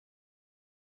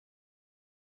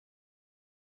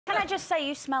I just say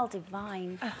you smell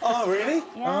divine? Oh, really?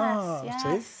 Yes,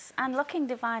 yes. See? And looking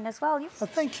divine as well. Oh,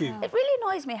 thank you. It really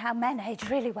annoys me how men age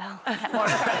really well. Get more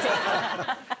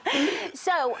attractive.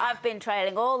 So, I've been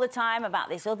trailing all the time about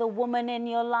this other woman in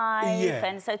your life. Yeah.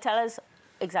 And so tell us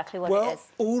exactly what it Well, is.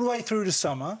 all the way through the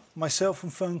summer, myself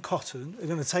and Ferne Cotton are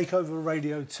going to take over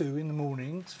Radio 2 in the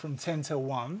mornings from 10 till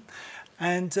 1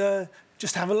 and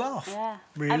just have a laugh, Yeah.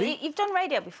 really. You've done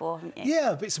radio before, haven't you?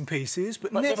 Yeah, bits and pieces,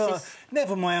 but This never, is-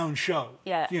 never my own show,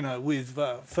 Yeah. you know, with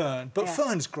Ferne. But Yeah.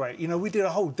 Ferne's great. You know, we did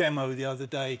a whole demo the other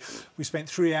day. We spent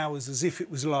 3 hours as if it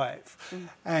was live.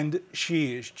 And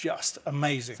she is just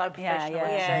amazing. So professional.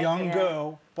 Yeah, She's a young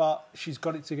girl, but she's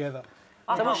got it together.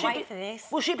 I So will can't she wait be- for this.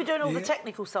 Will she be doing all the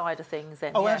technical side of things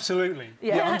then? Oh, absolutely.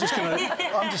 Yeah. I'm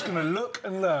just gonna look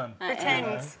and learn. Pretend.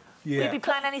 You know? Will Yeah. you be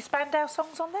playing any Spandau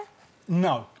songs on there?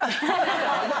 No,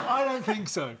 I don't think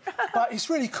so. But it's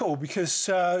really cool because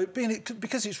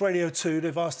because it's Radio 2,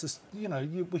 they've asked us, you know,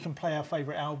 we can play our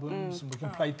favourite albums and we can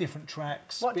play different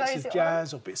tracks, What day bits is of it on?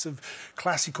 jazz or bits of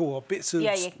classical or bits of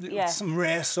some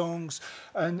rare songs,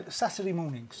 and Saturday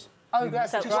mornings. Oh, You know,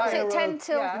 that's So just what's where, it, 10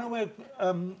 till... yeah. You know where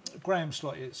Graham's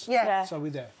slot is? Yeah. So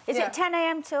we're there. Is Yeah. it 10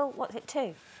 a.m. till, what's it,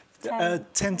 2?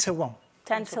 10 till 1.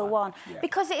 10 till 1. Yeah.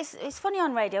 Because it's funny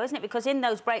on radio, isn't it? Because in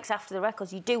those breaks after the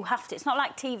records, you do have to... It's not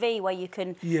like TV where you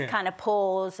can kind of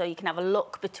pause or you can have a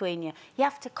look between you. You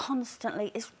have to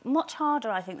constantly... It's much harder,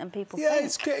 I think, than people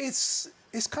think.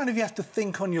 It's kind of, you have to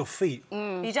think on your feet.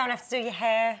 You don't have to do your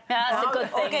hair. Yeah, that's a good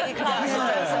Or thing. get your clothes on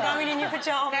and going in your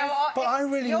pyjamas. But I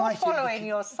really You're like it following because-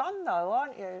 your son, though,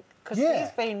 aren't you? Because Yeah.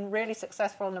 he's been really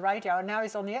successful on the radio, and now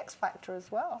he's on the X Factor as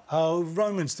well. Oh,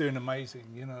 Roman's doing amazing,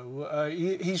 you know.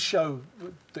 His show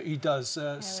that he does,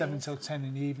 7 till 10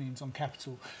 in the evenings on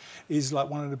Capital, is like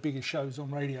one of the biggest shows on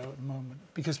radio at the moment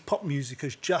because pop music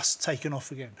has just taken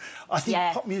off again. I think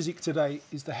pop music today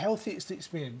is the healthiest it's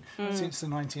been since the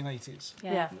 1980s,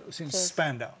 since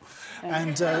Spandau.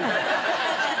 And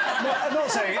I'm not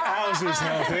saying ours was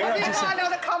healthy. I know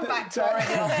the comeback to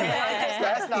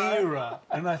that era,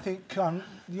 and I think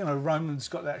you know, Roman's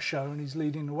got that show and he's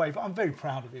leading the way. But I'm very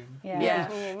proud of him. Yeah.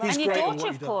 He's And your great at what daughter,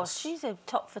 he of course, does. she's a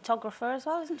top photographer as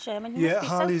well, isn't she? I mean, you Yeah, must be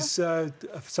Harley's a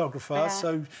photographer,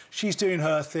 so she's doing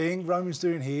her thing. Roman's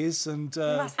doing his, and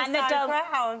Must be and they so don't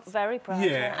proud. very proud.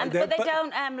 Yeah, And, they're- but they but-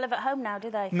 don't live at home now,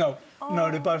 do they? no,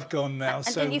 they're both gone now. And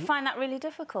so didn't you find that really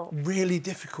difficult? really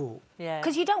difficult. Yeah.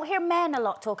 Because you don't hear men a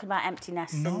lot talking about empty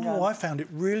nest syndrome. No, I found it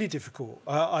really difficult.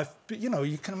 You know,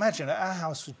 you can imagine our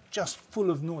house was just full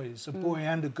of noise, a boy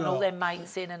and a girl. And all their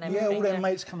mates in and everything. Yeah, all their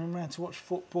mates coming around to watch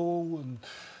football. And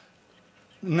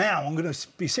now I'm going to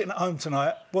be sitting at home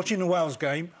tonight watching the Wales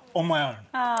game on my own.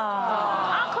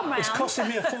 I'll come round. It's costing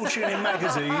me a fortune in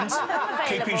magazines,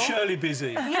 keeping Shirley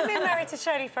busy. You've been married to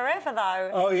Shirley forever, though.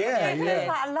 Oh, yeah, It feels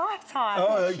like a lifetime.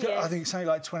 Oh, I think something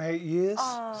like 28 years,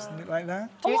 something like that.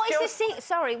 Well, what is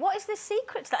the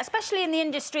secret to that, especially in the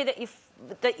industry that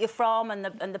you're from and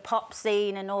the pop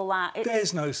scene and all that?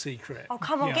 There's no secret. Oh,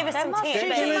 come on, you give know. us some tips. She's your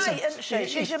mate, isn't she?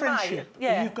 It's She's your friendship. mate.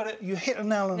 Yeah. You hit a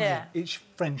nail on the Yeah. head. It's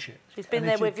friendship. She's been And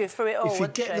there if with you through it all, If you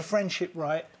hasn't get she? the friendship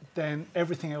right, then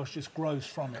everything else just grows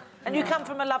from it. And you come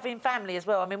from a loving family as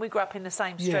well. I mean, we grew up in the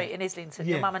same street in Islington.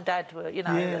 Your mum and dad were, you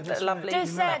know, Yeah, that's lovely, right.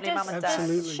 lovely mum and dad.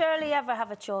 Absolutely. Shirley ever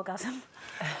have a chorgasm?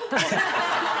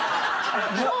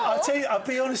 I'll tell you, I'll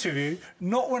be honest with you,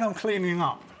 not when I'm cleaning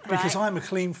up. Because I'm a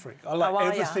clean freak. I like are ya?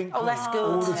 everything Oh, that's clean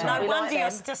good. all the Yeah. time. No We wonder like you're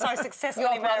them. still so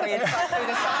successfully married.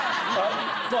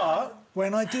 But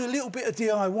when I do a little bit of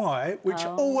DIY, which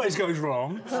always goes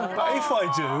wrong, but if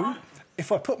I do,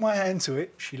 if I put my hand to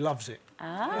it, she loves it.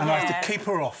 And I have to keep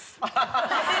her off. Keep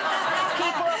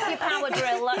her off your power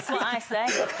drill, that's what I say.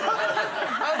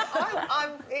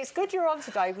 It's good you're on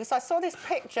today because I saw this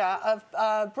picture of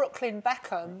Brooklyn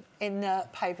Beckham in the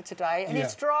paper today, and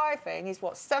he's driving. He's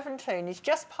 17. He's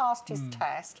just passed his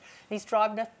test. And he's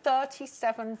driving a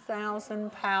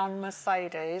 £37,000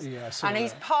 Mercedes, and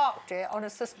he's parked it on a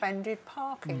suspended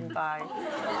parking bay.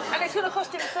 And it's going to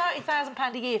cost him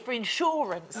 £30,000 a year for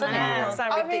insurance, isn't it? It's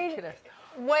so ridiculous.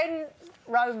 When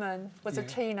Roman was a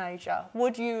teenager,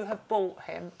 would you have bought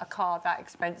him a car that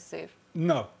expensive?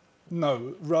 No.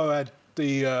 Ro had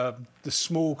the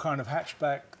small kind of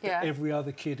hatchback that every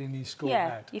other kid in his school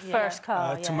had. Your first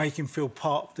car, to make him feel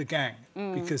part of the gang.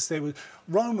 Because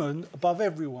Roman, above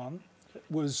everyone,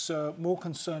 was more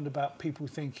concerned about people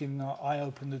thinking I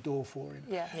opened the door for him.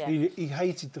 He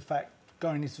hated the fact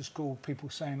going into school, people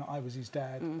saying that I was his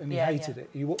dad, and he hated it.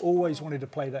 He always wanted to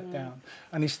play that down,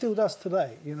 and he still does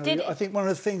today. You know, I think one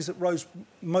of the things that Ro's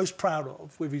most proud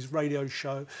of with his radio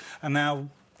show, and now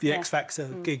the X Factor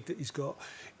gig that he's got,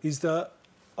 is that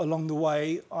along the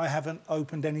way, I haven't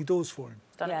opened any doors for him.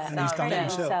 And he's done it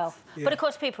himself. Yeah. But of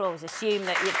course, people always assume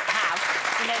that you have.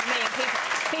 You know what I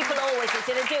mean? People always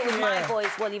say, they do it with my boys.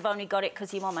 Well, you've only got it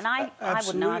because your mum and I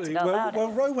wouldn't know how to go about it.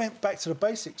 Well, Ro went back to the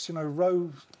basics. You know,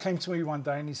 Ro came to me one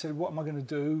day and he said, "What am I going to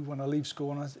do when I leave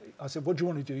school?" And I said, "What do you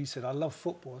want to do?" He said, "I love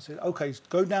football." I said, "OK,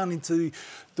 go down into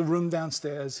the room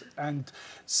downstairs and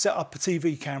set up a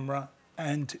TV camera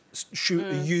and shoot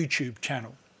a YouTube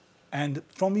channel." And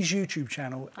from his YouTube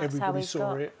channel, everybody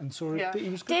saw it and saw that he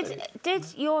was good at it. Did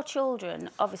your children,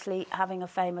 obviously having a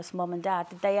famous mum and dad,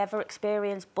 did they ever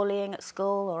experience bullying at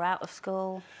school or out of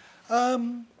school?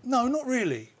 No, not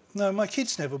really. No, my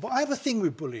kids never. But I have a thing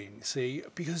with bullying, see,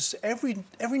 because every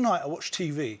night I watch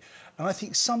TV, and I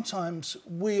think sometimes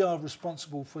we are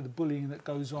responsible for the bullying that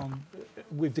goes on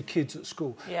with the kids at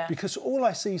school. Yeah. Because all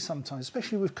I see sometimes,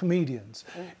 especially with comedians,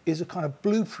 is a kind of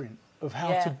blueprint of how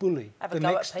to bully the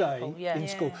next day in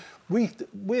school. We're,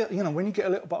 you know, when you get a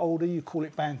little bit older, you call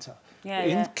it banter.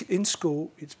 In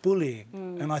school, it's bullying.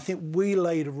 And I think we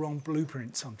lay the wrong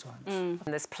blueprint sometimes. And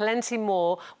there's plenty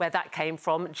more where that came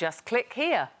from. Just click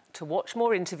here to watch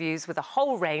more interviews with a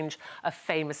whole range of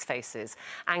famous faces.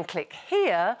 And click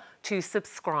here to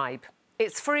subscribe.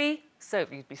 It's free, so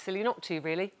you'd be silly not to,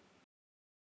 really.